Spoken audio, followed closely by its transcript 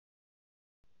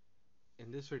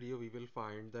In this video we will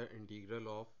find the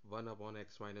integral of 1 upon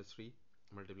x minus 3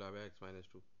 multiplied by x minus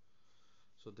 2.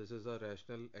 So this is a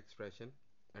rational expression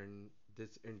and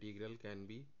this integral can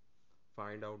be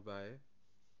find out by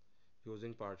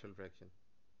using partial fraction.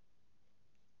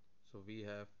 So we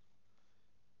have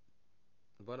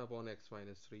 1 upon x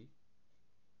minus 3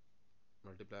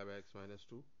 multiplied by x minus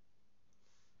 2.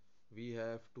 We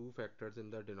have two factors in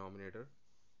the denominator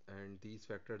and these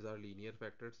factors are linear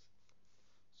factors.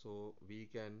 So we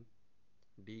can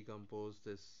decompose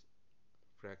this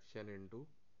fraction into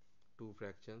two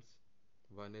fractions.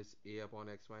 One is a upon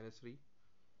x minus 3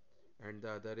 and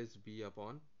the other is b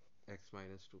upon x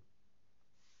minus 2.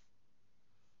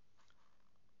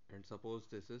 And suppose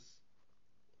this is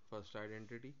first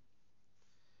identity,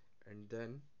 and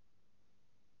then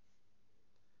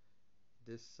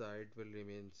this side will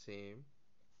remain same,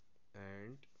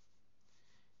 and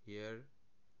here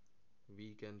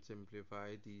we can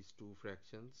simplify these two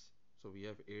fractions. So we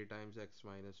have a times x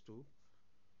minus 2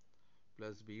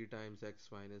 plus b times x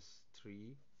minus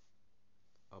 3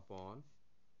 upon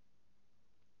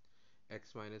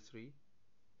x minus 3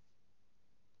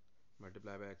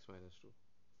 multiplied by x minus 2.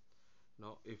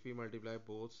 Now if we multiply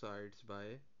both sides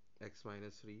by x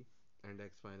minus 3 and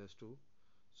x minus 2,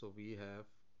 so we have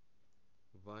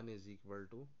 1 is equal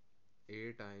to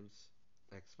a times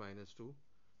x minus 2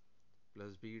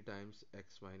 plus b times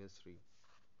x minus 3.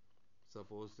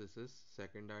 Suppose this is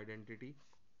second identity.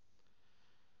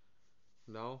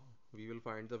 Now we will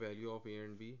find the value of a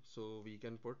and b, so we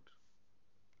can put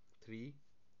 3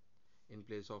 in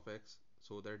place of x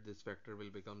so that this factor will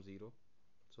become 0.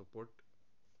 So put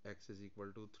x is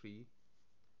equal to 3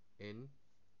 in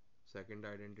second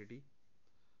identity.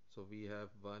 So we have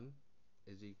 1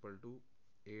 is equal to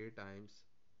a times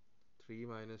 3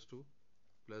 minus 2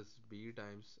 plus b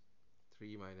times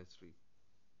 3 minus 3.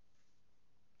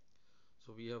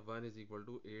 So we have 1 is equal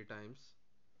to a times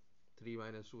 3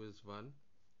 minus 2 is 1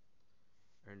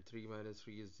 and 3 minus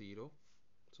 3 is 0.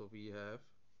 So we have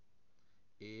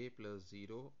a plus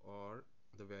 0, or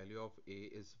the value of a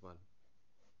is 1.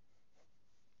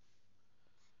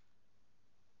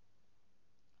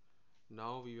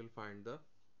 Now we will find the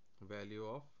value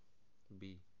of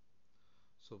b.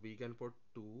 So we can put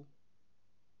 2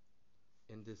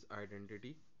 in this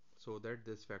identity so that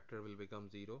this factor will become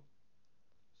 0.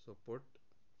 So put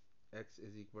x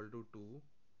is equal to 2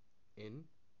 in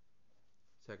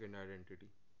second identity.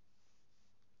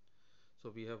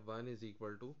 So we have 1 is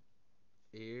equal to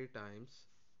a times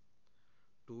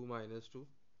 2 minus 2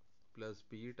 plus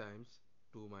b times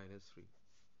 2 minus 3.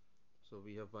 So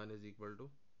we have 1 is equal to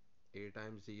a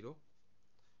times 0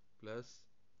 plus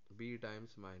b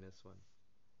times minus 1.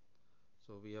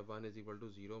 So we have 1 is equal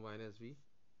to 0 minus b,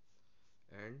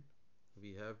 and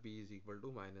we have b is equal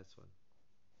to minus 1.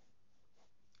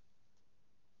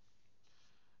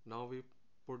 Now we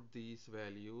put these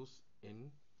values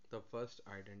in the first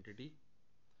identity.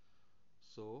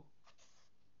 So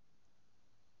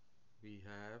we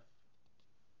have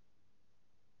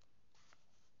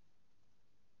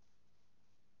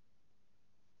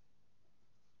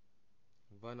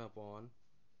 1 upon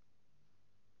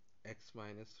x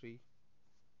minus 3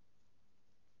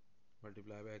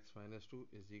 multiplied by x minus 2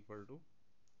 is equal to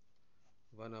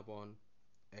 1 upon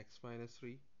x minus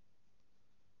 3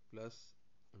 plus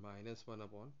minus 1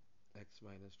 upon x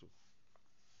minus 2.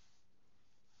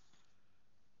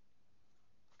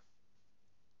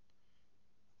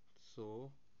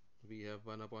 So we have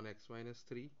 1 upon x minus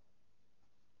 3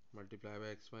 multiplied by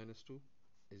x minus 2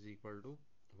 is equal to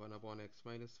 1 upon x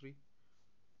minus 3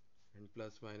 and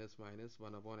plus minus minus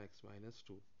 1 upon x minus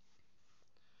 2.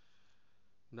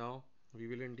 Now we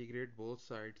will integrate both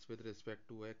sides with respect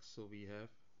to x. So we have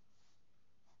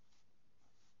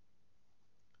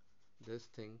this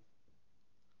thing,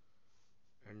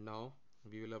 and now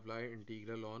we will apply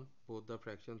integral on both the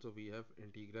fractions. So we have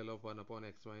integral of 1 upon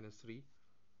x minus 3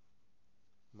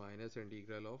 minus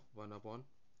integral of 1 upon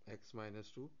x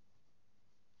minus 2.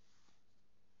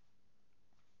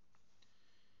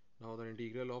 Now the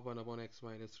integral of 1 upon x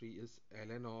minus 3 is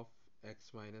ln of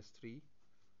x minus 3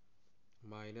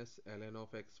 minus ln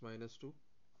of x minus 2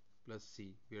 plus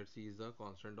c, where c is the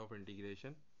constant of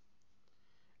integration.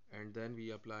 And then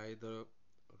we apply the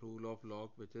rule of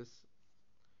log, which is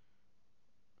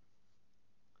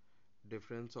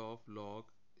difference of log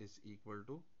is equal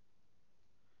to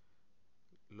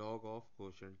log of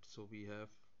quotient. So we have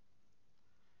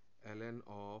ln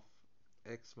of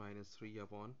x minus 3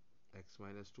 upon x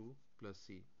minus 2 plus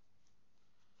c.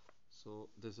 So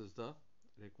this is the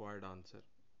required answer.